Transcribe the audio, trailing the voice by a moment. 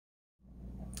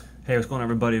Hey, what's going on,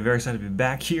 everybody? Very excited to be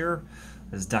back here.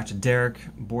 This is Dr. Derek,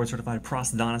 board certified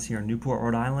prosthodontist here in Newport,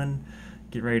 Rhode Island.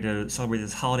 Get ready to celebrate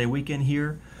this holiday weekend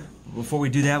here. Before we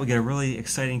do that, we got a really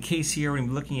exciting case here. We're going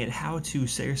to be looking at how to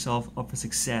set yourself up for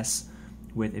success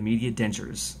with immediate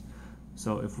dentures.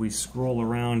 So if we scroll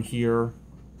around here,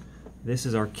 this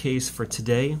is our case for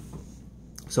today.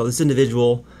 So this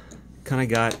individual kind of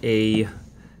got a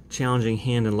challenging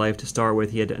hand in life to start with.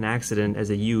 He had an accident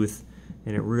as a youth,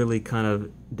 and it really kind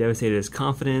of devastated his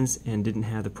confidence and didn't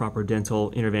have the proper dental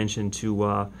intervention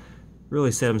to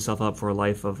really set himself up for a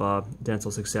life of dental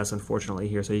success, unfortunately,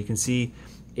 here. So you can see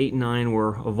 8 and 9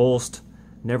 were avulsed,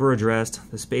 never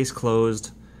addressed, the space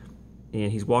closed,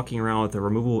 and he's walking around with a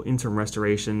removable interim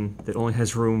restoration that only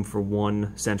has room for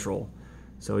one central.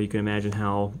 So you can imagine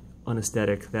how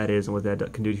unesthetic that is and what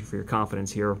that can do for your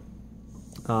confidence here.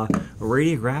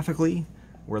 Radiographically,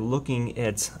 we're looking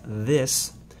at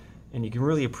this, and you can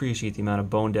really appreciate the amount of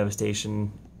bone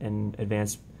devastation and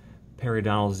advanced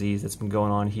periodontal disease that's been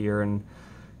going on here. And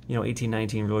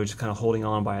 1819 really just kind of holding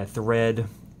on by a thread.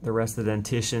 The rest of the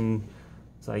dentition,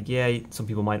 it's like, yeah, some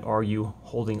people might argue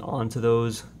holding on to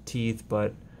those teeth,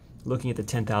 but looking at the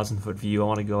 10,000-foot view, I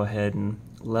want to go ahead and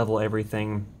level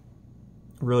everything,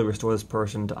 really restore this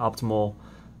person to optimal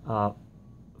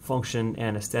function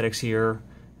and aesthetics here.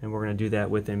 And we're going to do that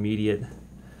with immediate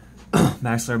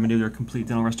maxillary mandibular complete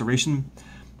dental restoration.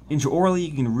 Intraorally,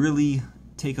 you can really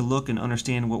take a look and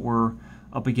understand what we're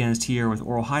up against here with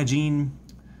oral hygiene,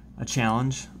 a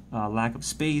challenge, lack of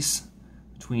space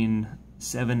between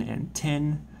 7 and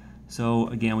 10. So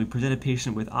again, we present a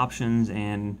patient with options,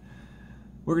 and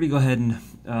we're going to go ahead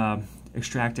and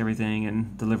extract everything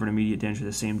and deliver an immediate denture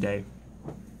the same day.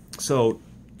 So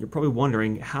you're probably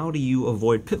wondering, how do you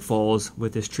avoid pitfalls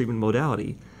with this treatment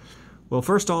modality? Well,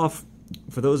 first off,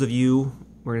 for those of you,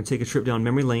 we're going to take a trip down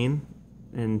memory lane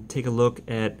and take a look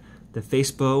at the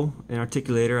FaceBow and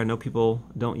articulator. I know people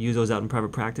don't use those out in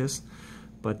private practice,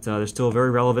 but they're still very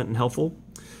relevant and helpful.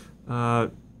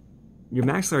 Your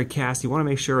maxillary cast, you want to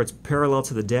make sure it's parallel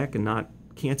to the deck and not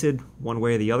canted one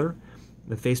way or the other.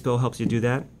 The FaceBow helps you do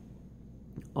that.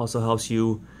 Also helps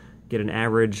you get an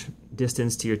average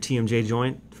distance to your TMJ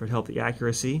joint for help the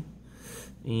accuracy.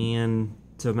 And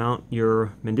to mount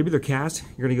your mandibular cast,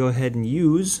 you're going to go ahead and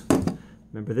use,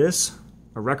 remember this,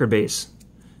 a record base.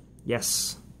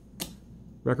 Yes,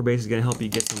 record base is going to help you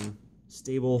get some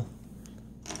stable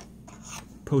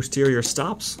posterior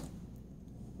stops,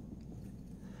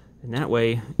 and that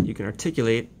way you can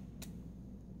articulate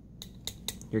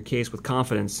your case with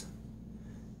confidence.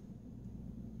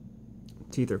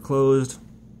 Teeth are closed,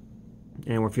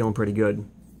 and we're feeling pretty good.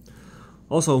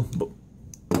 Also,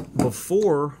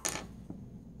 before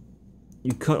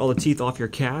you cut all the teeth off your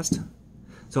cast,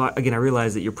 so again, I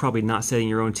realize that you're probably not setting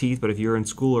your own teeth, but if you're in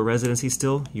school or residency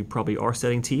still, you probably are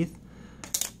setting teeth.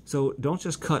 So don't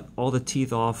just cut all the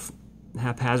teeth off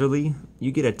haphazardly.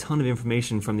 You get a ton of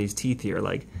information from these teeth here,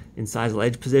 like incisal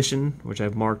edge position, which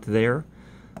I've marked there.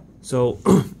 So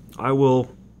I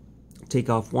will take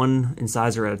off one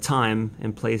incisor at a time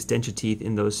and place denture teeth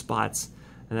in those spots,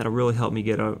 and that'll really help me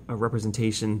get a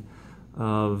representation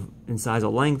of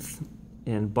incisal length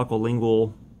and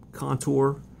buccolingual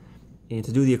contour. And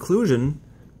to do the occlusion,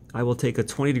 I will take a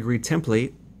 20-degree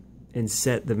template and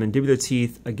set the mandibular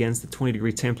teeth against the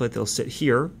 20-degree template. They'll sit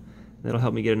here. That'll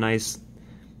help me get a nice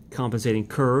compensating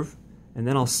curve. And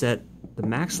then I'll set the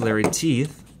maxillary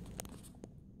teeth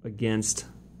against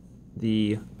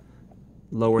the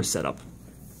lower setup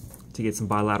to get some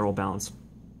bilateral balance.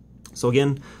 So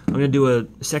again, I'm going to do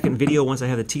a second video once I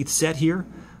have the teeth set here.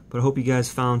 But I hope you guys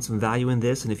found some value in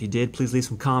this, and if you did, please leave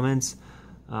some comments.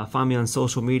 Find me on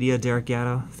social media, Derek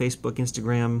Gatta, Facebook,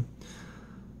 Instagram,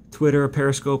 Twitter,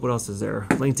 Periscope, what else is there?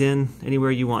 LinkedIn, anywhere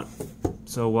you want.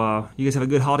 So you guys have a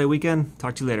good holiday weekend.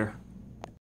 Talk to you later.